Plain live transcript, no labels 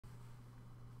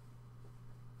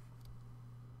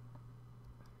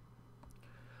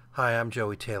Hi, I'm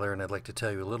Joey Taylor, and I'd like to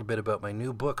tell you a little bit about my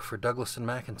new book for Douglas and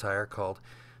McIntyre called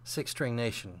Six String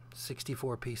Nation,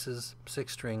 64 pieces,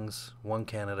 6 strings, 1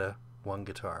 Canada, 1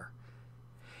 guitar.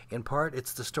 In part,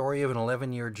 it's the story of an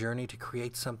 11-year journey to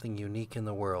create something unique in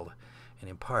the world, and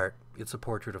in part, it's a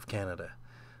portrait of Canada.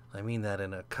 I mean that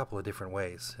in a couple of different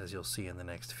ways, as you'll see in the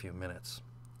next few minutes.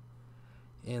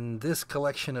 In this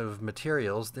collection of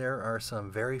materials, there are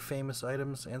some very famous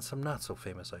items and some not so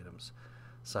famous items.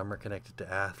 Some are connected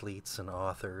to athletes and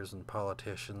authors and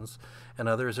politicians, and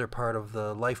others are part of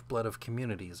the lifeblood of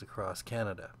communities across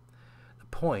Canada. The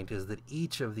point is that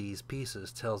each of these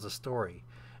pieces tells a story,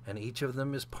 and each of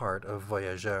them is part of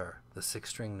Voyageur, the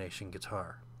 6-string nation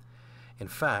guitar. In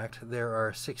fact, there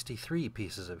are 63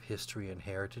 pieces of history and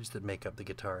heritage that make up the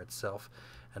guitar itself,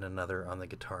 and another on the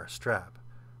guitar strap.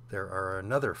 There are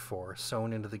another 4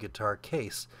 sewn into the guitar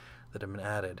case that have been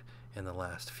added in the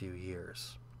last few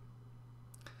years.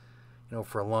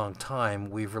 For a long time,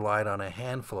 we've relied on a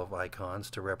handful of icons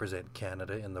to represent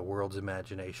Canada in the world's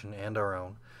imagination and our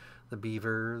own. The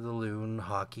beaver, the loon,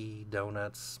 hockey,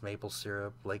 donuts, maple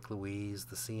syrup, Lake Louise,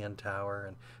 the CN Tower,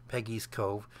 and Peggy's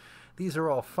Cove. These are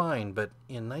all fine, but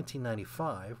in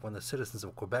 1995, when the citizens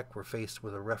of Quebec were faced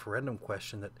with a referendum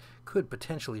question that could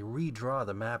potentially redraw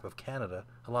the map of Canada,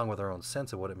 along with our own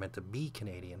sense of what it meant to be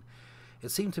Canadian,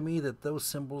 it seemed to me that those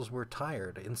symbols were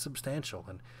tired, insubstantial,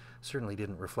 and certainly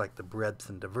didn't reflect the breadth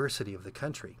and diversity of the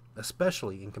country,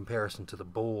 especially in comparison to the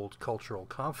bold cultural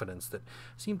confidence that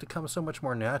seemed to come so much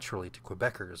more naturally to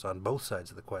Quebecers on both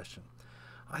sides of the question.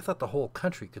 I thought the whole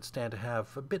country could stand to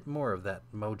have a bit more of that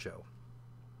mojo.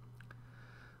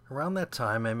 Around that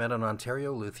time, I met an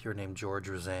Ontario luthier named George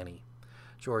Rosani.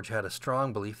 George had a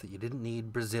strong belief that you didn't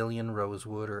need Brazilian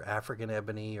rosewood or African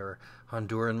ebony or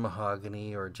Honduran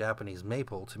mahogany or Japanese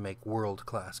maple to make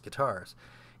world-class guitars.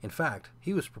 In fact,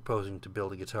 he was proposing to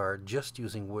build a guitar just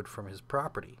using wood from his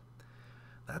property.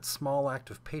 That small act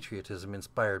of patriotism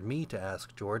inspired me to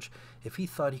ask George if he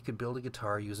thought he could build a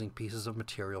guitar using pieces of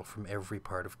material from every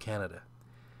part of Canada.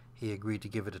 He agreed to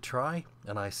give it a try,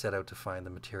 and I set out to find the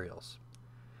materials.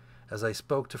 As I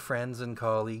spoke to friends and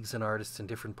colleagues and artists in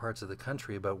different parts of the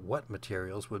country about what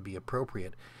materials would be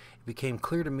appropriate, it became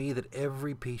clear to me that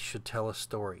every piece should tell a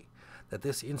story, that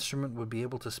this instrument would be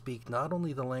able to speak not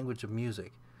only the language of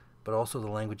music, but also the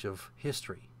language of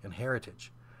history and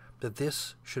heritage, that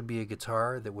this should be a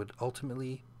guitar that would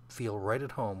ultimately feel right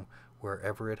at home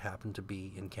wherever it happened to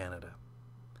be in Canada.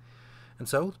 And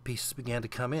so the pieces began to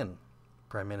come in.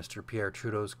 Prime Minister Pierre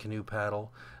Trudeau's canoe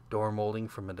paddle, door molding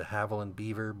from a de Havilland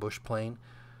beaver bush plane,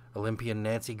 Olympian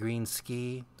Nancy Green's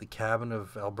ski, the cabin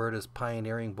of Alberta's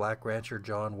pioneering black rancher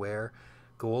John Ware,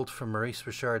 gold from Maurice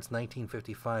Richard's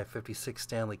 1955-56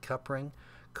 Stanley Cup ring,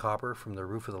 copper from the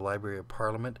roof of the Library of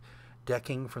Parliament,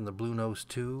 decking from the Blue Nose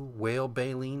 2, whale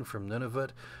baleen from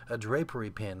Nunavut, a drapery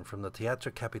pin from the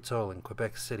Théâtre Capitole in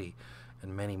Quebec City,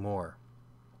 and many more.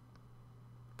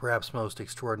 Perhaps most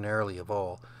extraordinarily of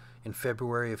all, in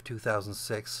February of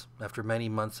 2006, after many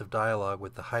months of dialogue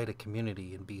with the Haida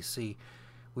community in BC,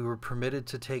 we were permitted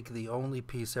to take the only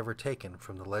piece ever taken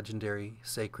from the legendary,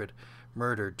 sacred,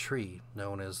 murdered tree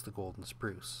known as the golden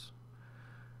spruce.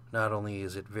 Not only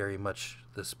is it very much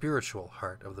the spiritual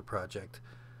heart of the project,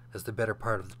 as the better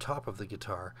part of the top of the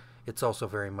guitar, it's also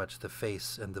very much the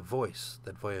face and the voice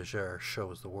that Voyageur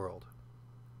shows the world.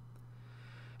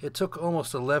 It took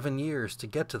almost 11 years to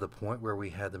get to the point where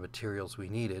we had the materials we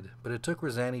needed, but it took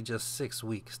Rosani just 6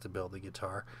 weeks to build the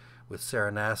guitar, with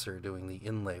Sarah Nasser doing the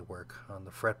inlay work on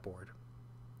the fretboard.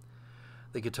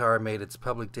 The guitar made its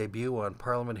public debut on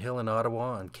Parliament Hill in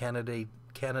Ottawa on Canada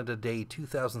Day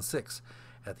 2006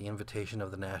 at the invitation of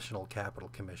the National Capital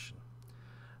Commission.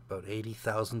 About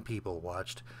 80,000 people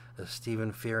watched as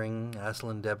Stephen Fearing,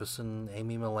 Aislinn Debison,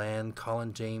 Amy Millan,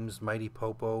 Colin James, Mighty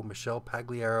Popo, Michelle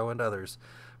Pagliaro, and others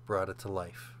brought it to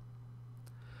life.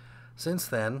 Since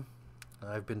then,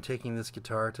 I've been taking this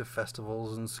guitar to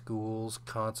festivals and schools,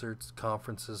 concerts,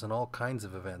 conferences, and all kinds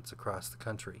of events across the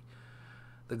country.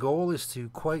 The goal is to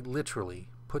quite literally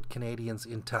put Canadians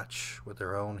in touch with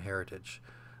their own heritage,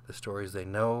 the stories they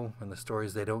know and the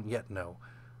stories they don't yet know,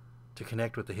 to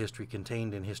connect with the history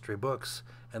contained in history books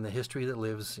and the history that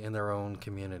lives in their own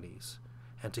communities,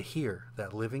 and to hear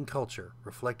that living culture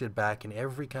reflected back in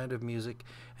every kind of music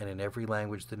and in every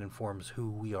language that informs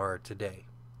who we are today.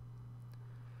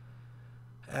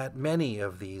 At many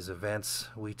of these events,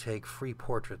 we take free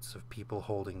portraits of people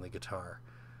holding the guitar.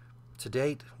 To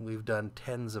date, we've done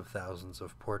tens of thousands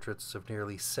of portraits of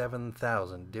nearly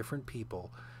 7,000 different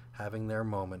people having their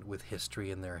moment with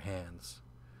history in their hands.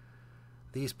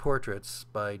 These portraits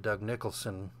by Doug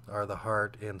Nicholson are the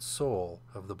heart and soul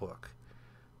of the book.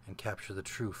 and capture the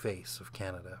true face of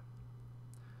Canada.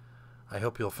 I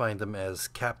hope you'll find them as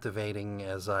captivating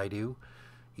as I do,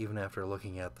 even after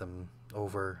looking at them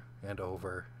over and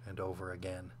over and over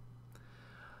again.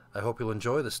 I hope you'll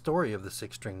enjoy the story of the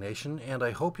Six String Nation, and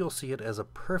I hope you'll see it as a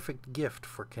perfect gift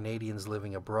for Canadians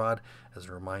living abroad as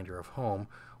a reminder of home,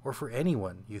 or for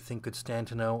anyone you think could stand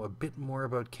to know a bit more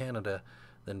about Canada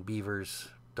than beavers,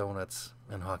 donuts,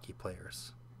 and hockey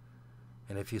players.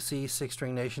 And if you see Six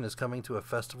String Nation is coming to a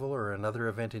festival or another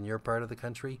event in your part of the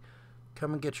country,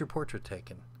 come and get your portrait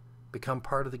taken, become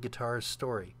part of the guitar's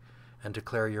story, and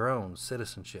declare your own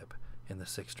citizenship in the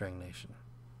Six String Nation.